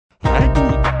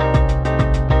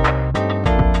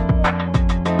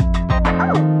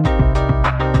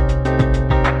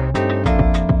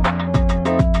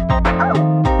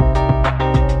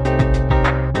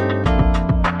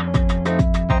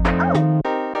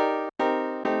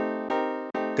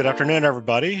Good afternoon,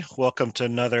 everybody. Welcome to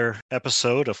another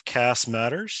episode of CAAS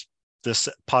Matters. This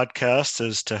podcast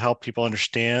is to help people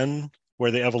understand where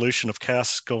the evolution of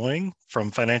CAAS is going, from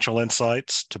financial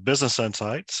insights to business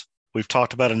insights. We've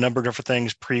talked about a number of different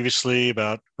things previously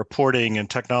about reporting and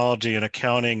technology and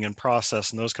accounting and process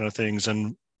and those kind of things.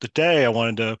 And today I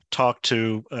wanted to talk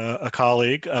to a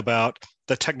colleague about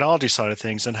the technology side of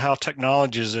things and how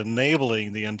technology is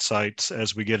enabling the insights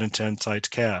as we get into Insights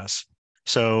CAAS.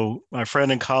 So my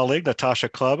friend and colleague, Natasha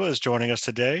Klebba, is joining us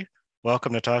today.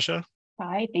 Welcome, Natasha.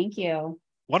 Hi, thank you.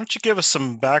 Why don't you give us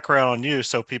some background on you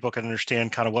so people can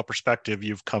understand kind of what perspective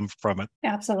you've come from it?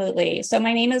 Absolutely. So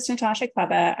my name is Natasha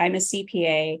Klebba. I'm a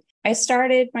CPA. I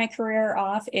started my career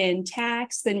off in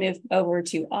tax, then moved over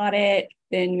to audit,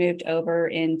 then moved over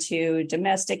into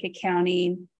domestic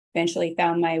accounting. Eventually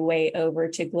found my way over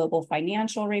to global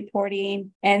financial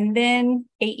reporting. And then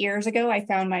 8 years ago, I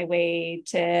found my way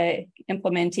to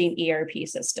implementing ERP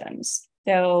systems.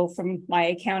 So from my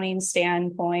accounting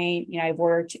standpoint, I've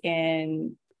worked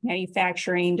in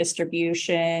manufacturing,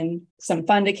 distribution, some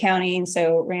fund accounting,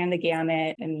 so ran the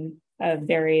gamut and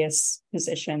various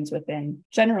positions within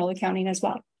general accounting as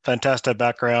well. Fantastic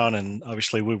background. And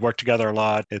obviously we work together a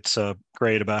lot. It's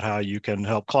great about how you can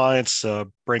help clients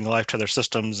bring life to their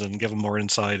systems and give them more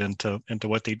insight into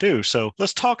what they do. So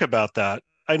let's talk about that.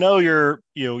 I know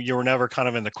you were never kind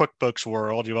of in the QuickBooks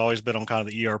world. You've always been on kind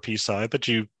of the ERP side, but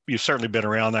you've certainly been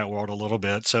around that world a little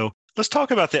bit. So let's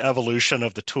talk about the evolution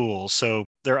of the tools. So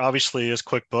there obviously is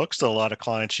QuickBooks that a lot of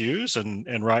clients use,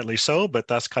 and rightly so, but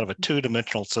that's kind of a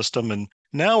two-dimensional system. And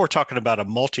now we're talking about a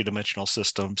multi-dimensional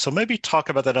system. So maybe talk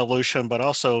about that evolution, but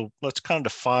also let's kind of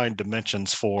define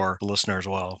dimensions for the listener as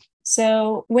well.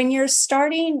 So when you're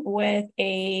starting with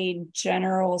a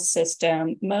general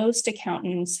system, most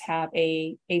accountants have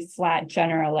a flat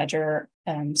general ledger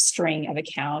string of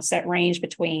accounts that range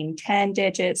between 10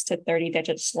 digits to 30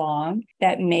 digits long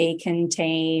that may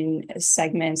contain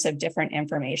segments of different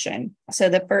information. So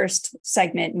the first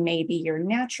segment may be your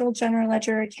natural general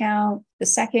ledger account. The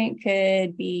second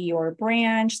could be your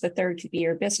branch. The third could be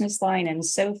your business line and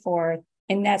so forth.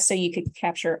 And that's so you could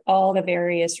capture all the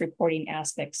various reporting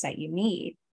aspects that you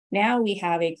need. Now we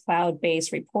have a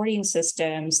cloud-based reporting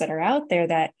systems that are out there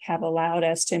that have allowed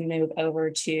us to move over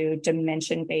to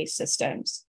dimension-based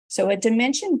systems. So a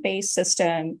dimension-based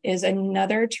system is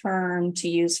another term to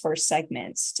use for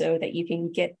segments so that you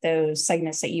can get those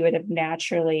segments that you would have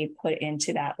naturally put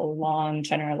into that long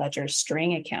general ledger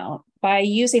string account. By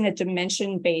using a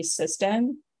dimension-based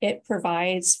system, it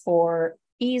provides for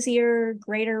easier,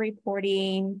 greater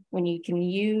reporting when you can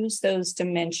use those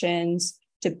dimensions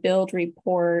to build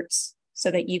reports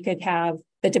so that you could have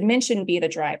the dimension be the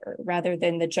driver rather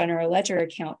than the general ledger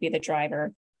account be the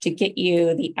driver to get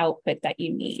you the output that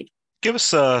you need. Give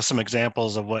us some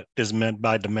examples of what is meant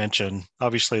by dimension.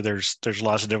 Obviously, there's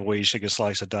lots of different ways you can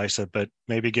slice and dice it, but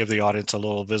maybe give the audience a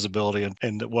little visibility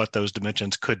in what those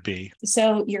dimensions could be.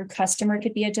 So your customer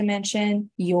could be a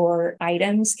dimension, your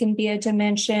items can be a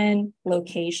dimension,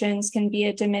 locations can be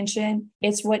a dimension.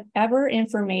 It's whatever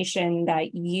information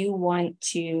that you want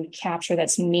to capture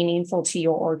that's meaningful to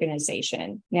your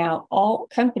organization. Now, all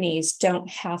companies don't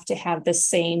have to have the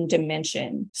same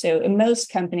dimension. So in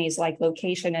most companies like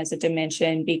location as a dimension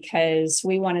because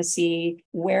we want to see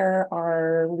where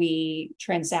are we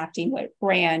transacting, what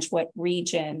branch, what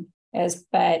region.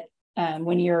 But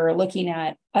when you're looking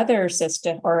at other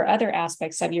system or other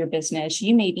aspects of your business,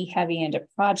 you may be heavy into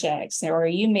projects, or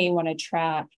you may want to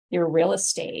track your real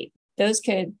estate. Those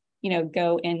could,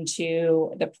 go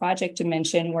into the project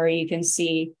dimension where you can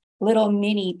see little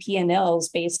mini P&Ls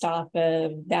based off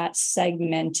of that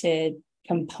segmented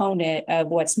component of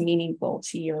what's meaningful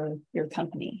to your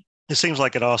company. It seems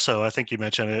like it also, I think you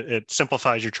mentioned it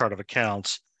simplifies your chart of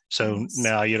accounts. So yes.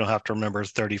 Now you don't have to remember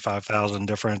 35,000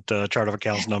 different chart of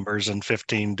accounts numbers and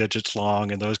 15 digits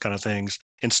long and those kind of things.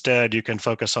 Instead, you can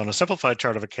focus on a simplified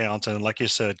chart of accounts and, like you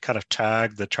said, kind of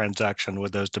tag the transaction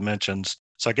with those dimensions.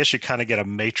 So I guess you kind of get a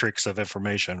matrix of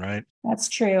information, right? That's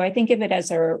true. I think of it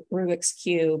as a Rubik's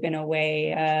Cube in a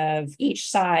way of each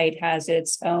side has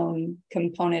its own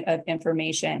component of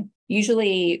information.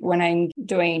 Usually when I'm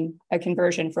doing a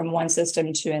conversion from one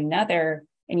system to another,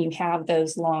 and you have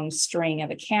those long string of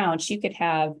accounts, you could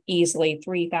have easily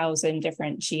 3,000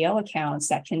 different GL accounts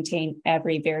that contain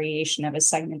every variation of a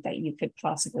segment that you could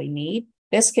possibly need.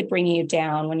 This could bring you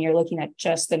down when you're looking at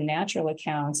just the natural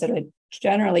accounts. It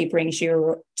generally brings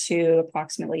you to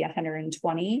approximately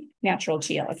 120 natural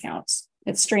GL accounts.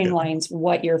 It Yeah. streamlines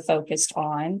what you're focused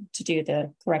on to do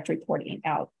the correct reporting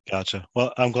out. Gotcha.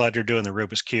 Well, I'm glad you're doing the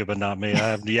Rubik's Cube and not me. I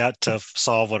have yet to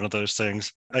solve one of those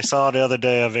things. I saw the other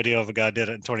day a video of a guy did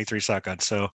it in 23 seconds.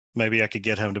 So maybe I could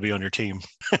get him to be on your team.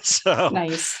 so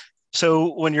Nice.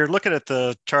 So when you're looking at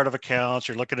the chart of accounts,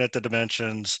 you're looking at the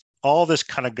dimensions, all this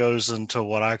kind of goes into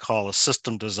what I call a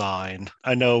system design.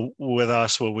 I know with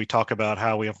us, when we talk about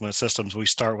how we implement systems, we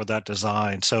start with that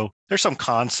design. So there's some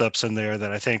concepts in there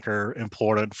that I think are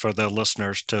important for the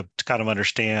listeners to kind of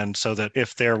understand so that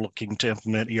if they're looking to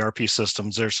implement ERP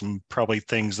systems, there's some probably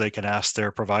things they can ask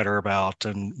their provider about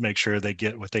and make sure they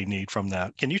get what they need from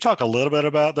that. Can you talk a little bit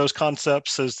about those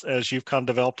concepts as you've kind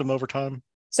of developed them over time?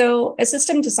 So a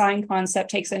system design concept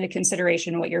takes into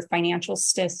consideration what your financial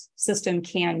system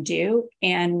can do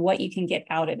and what you can get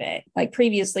out of it. Like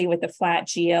previously with the flat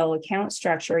GL account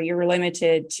structure, you were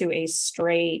limited to a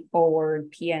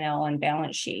straightforward P&L and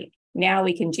balance sheet. Now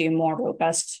we can do more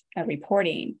robust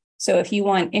reporting. So if you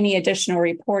want any additional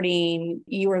reporting,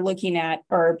 you are looking at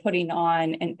or putting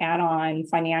on an add-on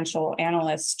financial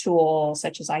analyst tool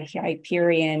such as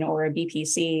Hyperion or a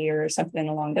BPC or something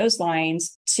along those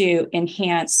lines to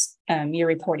enhance your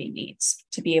reporting needs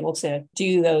to be able to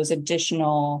do those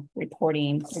additional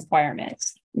reporting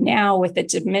requirements. Now, with the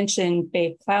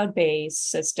dimension-based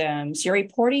cloud-based systems, your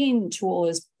reporting tool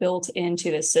is built into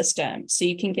the system. So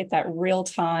you can get that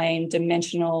real-time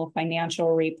dimensional financial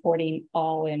reporting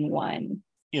all in one.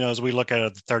 As we look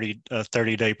at the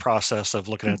 30-day process of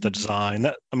looking at the design,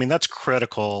 that's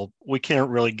critical. We can't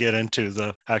really get into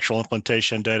the actual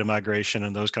implementation, data migration,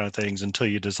 and those kind of things until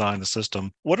you design the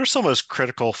system. What are some of those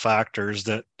critical factors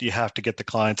that you have to get the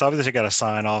clients? Obviously, you got to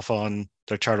sign off on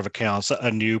the chart of accounts,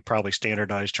 a new, probably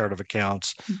standardized chart of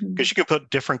accounts, because you can put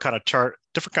different kind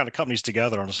of companies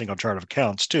together on a single chart of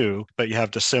accounts too. But you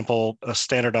have a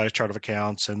standardized chart of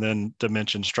accounts and then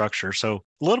dimension structure. So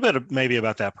a little bit of maybe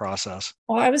about that process.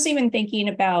 Well, I was even thinking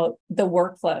about the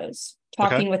workflows, Okay.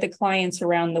 talking with the clients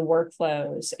around the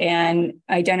workflows and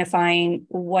identifying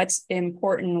what's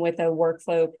important with a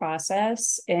workflow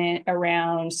process and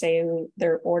around, say,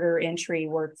 their order entry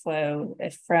workflow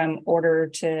from order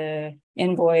to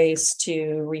invoice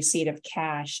to receipt of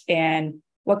cash, and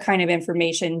what kind of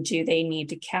information do they need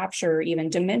to capture even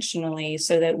dimensionally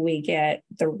so that we get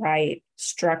the right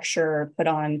structure put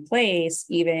on place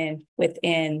even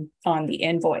within on the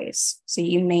invoice. So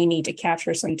you may need to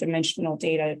capture some dimensional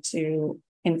data to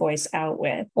invoice out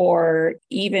with, or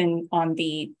even on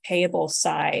the payable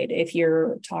side, if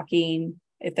you're talking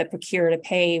at the procure to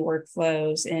pay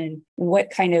workflows, and what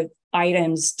kind of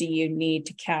items do you need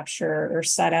to capture or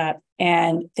set up,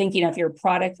 and thinking of your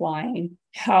product line,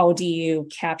 how do you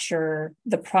capture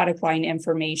the product line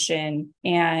information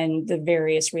and the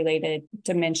various related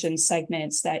dimension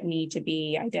segments that need to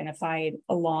be identified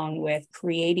along with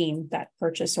creating that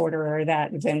purchase order or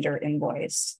that vendor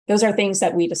invoice. Those are things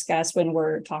that we discuss when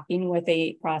we're talking with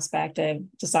a prospect of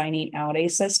designing out a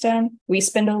system. We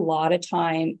spend a lot of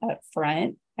time up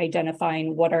front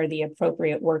identifying what are the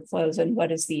appropriate workflows and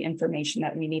what is the information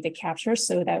that we need to capture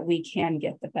so that we can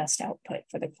get the best output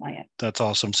for the client. That's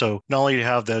awesome. So not only do you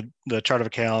have the chart of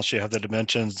accounts, you have the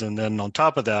dimensions, and then on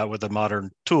top of that, with the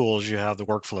modern tools, you have the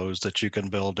workflows that you can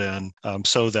build in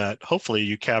so that hopefully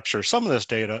you capture some of this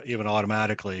data even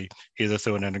automatically, either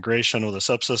through an integration with a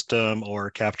subsystem or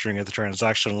capturing at the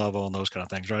transaction level and those kind of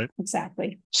things, right?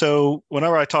 Exactly. So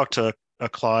whenever I talk to a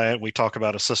client, we talk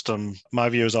about a system, my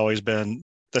view has always been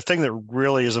the thing that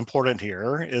really is important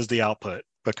here is the output.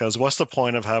 Because what's the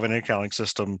point of having an accounting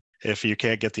system if you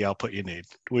can't get the output you need?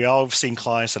 We all have seen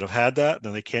clients that have had that,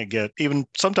 and they can't get even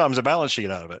sometimes a balance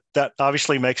sheet out of it. That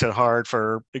obviously makes it hard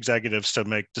for executives to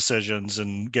make decisions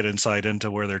and get insight into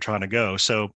where they're trying to go.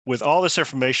 So with all this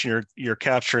information you're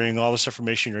capturing, all this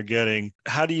information you're getting,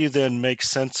 how do you then make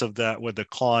sense of that with the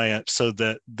client so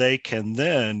that they can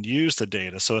then use the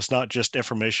data? So it's not just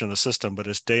information in the system, but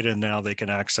it's data now they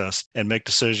can access and make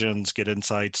decisions, get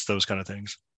insights, those kind of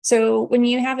things. So when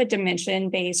you have a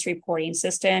dimension-based reporting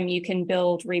system, you can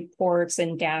build reports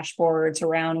and dashboards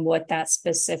around what that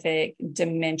specific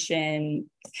dimension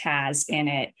has in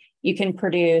it. You can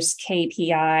produce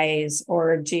KPIs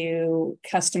or do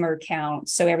customer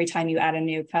counts. So every time you add a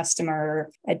new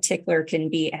customer, a tickler can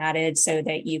be added so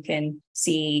that you can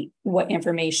see what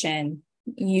information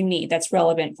you need that's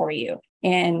relevant for you.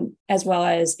 And as well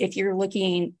as if you're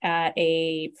looking at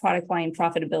a product line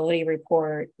profitability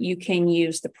report, you can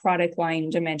use the product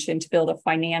line dimension to build a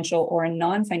financial or a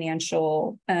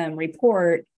non-financial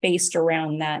report based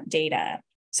around that data.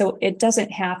 So it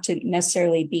doesn't have to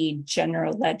necessarily be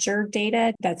general ledger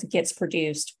data that gets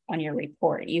produced on your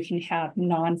report. You can have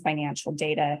non-financial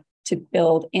data to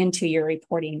build into your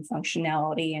reporting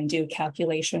functionality and do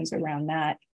calculations around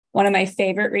that. One of my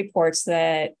favorite reports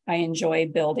that I enjoy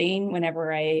building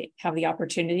whenever I have the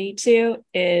opportunity to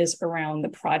is around the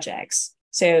projects.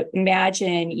 So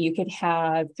imagine you could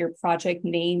have your project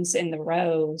names in the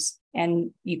rows,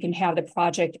 and you can have the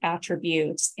project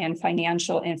attributes and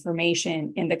financial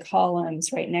information in the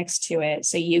columns right next to it.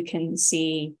 So you can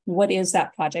see, what is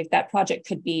that project? That project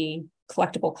could be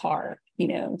collectible car,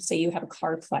 say you have a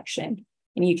car collection,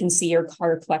 and you can see your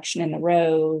car collection in the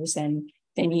rows, and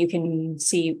then you can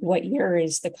see what year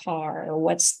is the car, or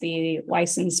what's the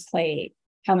license plate,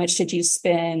 how much did you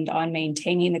spend on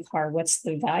maintaining the car, what's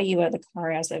the value of the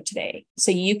car as of today.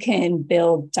 So you can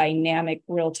build dynamic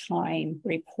real-time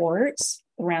reports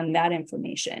around that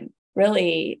information.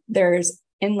 Really, there's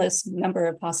endless number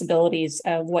of possibilities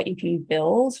of what you can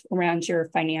build around your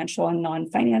financial and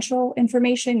non-financial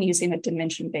information using a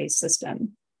dimension-based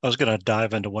system. I was going to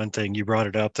dive into one thing. You brought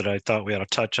it up that I thought we ought to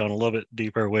touch on a little bit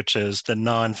deeper, which is the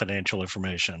non-financial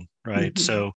information, right? Mm-hmm.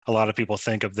 So a lot of people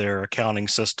think of their accounting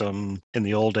system in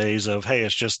the old days of, hey,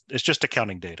 it's just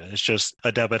accounting data. It's just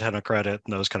a debit and a credit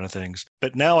and those kind of things.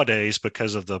 But nowadays,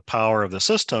 because of the power of the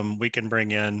system, we can bring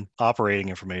in operating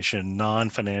information,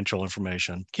 non-financial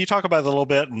information. Can you talk about it a little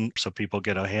bit, and so people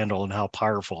get a handle on how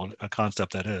powerful a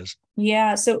concept that is?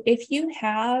 Yeah. So if you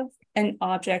have an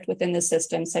object within the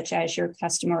system, such as your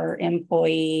customer,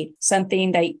 employee,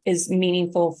 something that is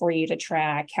meaningful for you to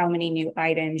track, how many new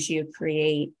items you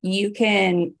create, you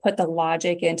can put the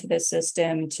logic into the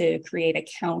system to create a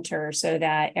counter so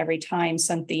that every time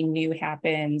something new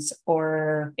happens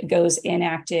or goes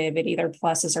inactive, it either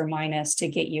pluses or minus to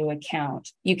get you a count.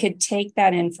 You could take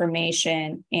that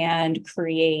information and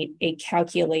create a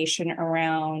calculation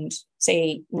around,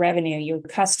 say, revenue, your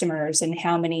customers, and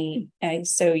how many,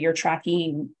 so you're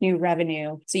tracking new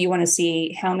revenue. So you want to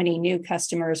see how many new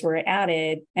customers were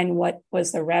added and what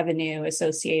was the revenue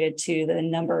associated to the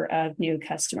number of new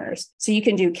customers. So you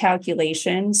can do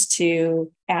calculations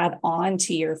to add on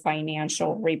to your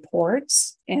financial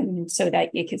reports. And so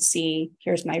that you could see,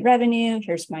 here's my revenue,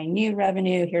 here's my new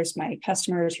revenue, here's my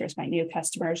customers, here's my new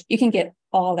customers. You can get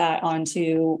all that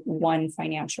onto one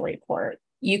financial report.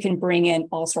 You can bring in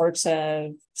all sorts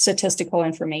of statistical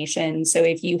information. So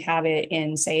if you have it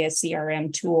in, say, a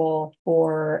CRM tool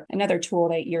or another tool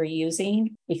that you're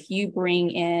using, if you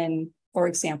bring in, for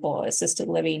example, assisted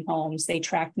living homes, they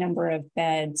track number of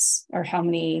beds or how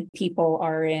many people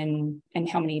are in and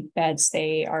how many beds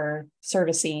they are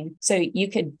servicing. So you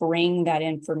could bring that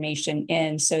information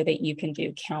in so that you can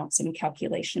do counts and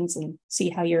calculations and see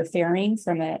how you're faring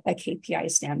from a KPI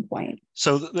standpoint.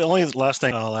 So the only last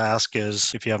thing I'll ask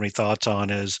is, if you have any thoughts on,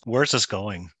 is where's this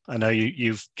going? I know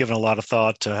you've given a lot of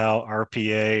thought to how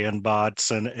RPA and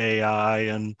bots and AI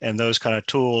and those kind of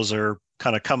tools are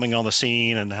kind of coming on the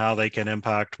scene and how they can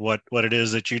impact what it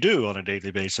is that you do on a daily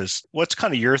basis. What's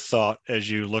kind of your thought as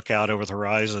you look out over the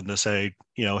horizon to say,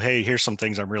 hey, here's some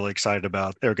things I'm really excited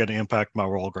about. They're going to impact my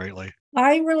role greatly.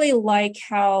 I really like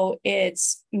how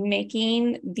it's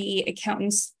making the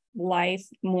accountant's life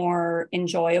more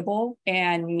enjoyable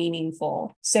and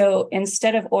meaningful. So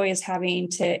instead of always having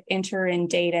to enter in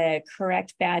data,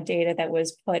 correct bad data that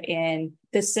was put in,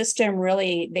 the system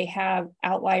really, they have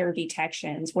outlier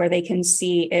detections where they can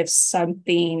see if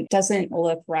something doesn't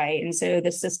look right. And so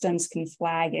the systems can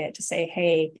flag it to say,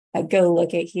 hey, go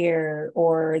look at here,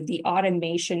 or the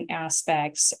automation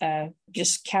aspects of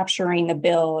just capturing the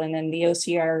bill. And then the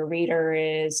OCR reader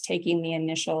is taking the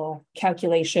initial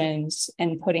calculations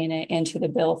and putting it into the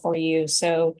bill for you.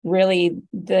 So really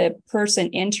the person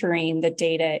entering the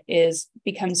data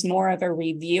becomes more of a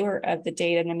reviewer of the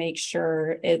data to make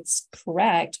sure it's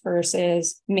correct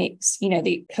versus makes,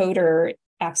 the coder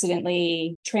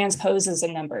accidentally transposes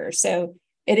a number. So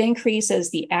it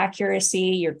increases the accuracy,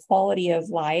 your quality of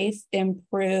life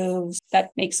improves.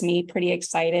 That makes me pretty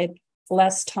excited.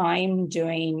 Less time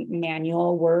doing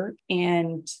manual work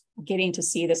and getting to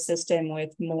see the system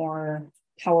with more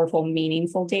powerful,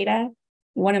 meaningful data.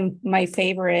 One of my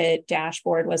favorite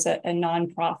dashboard was a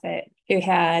nonprofit who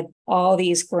had all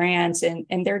these grants, and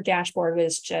their dashboard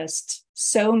was just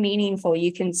so meaningful.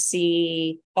 You can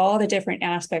see all the different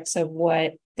aspects of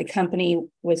what the company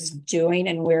was doing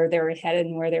and where they were headed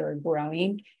and where they were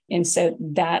growing. And so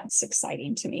that's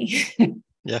exciting to me.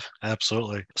 Yeah,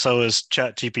 absolutely. So is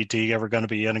Chat GPT ever going to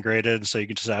be integrated so you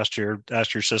can just ask your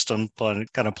system kind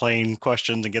of plain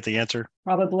questions and get the answer?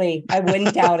 Probably. I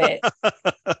wouldn't doubt it.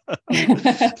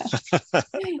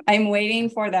 I'm waiting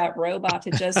for that robot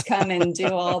to just come and do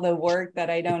all the work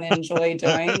that I don't enjoy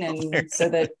doing, and so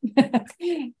that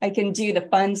I can do the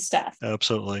fun stuff.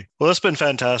 Absolutely. Well, it's been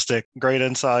fantastic. Great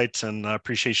insights, and I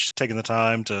appreciate you taking the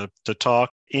time to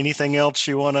talk. Anything else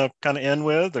you want to kind of end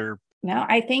with, or? No,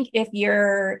 I think if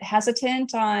you're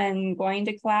hesitant on going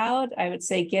to cloud, I would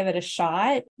say give it a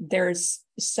shot. There's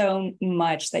so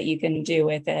much that you can do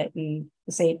with it, and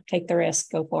say take the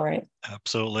risk, go for it.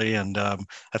 Absolutely. And I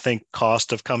think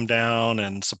costs have come down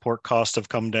and support costs have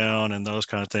come down and those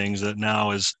kind of things that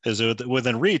now is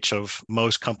within reach of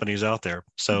most companies out there.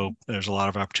 So there's a lot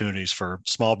of opportunities for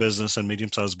small business and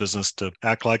medium-sized business to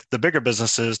act like the bigger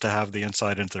businesses to have the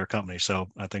insight into their company. So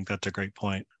I think that's a great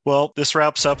point. Well, this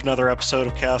wraps up another episode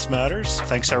of CAAS Matters.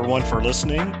 Thanks everyone for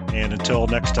listening. And until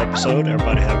next episode,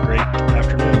 everybody have a great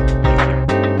afternoon.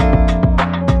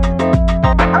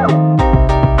 Thank you.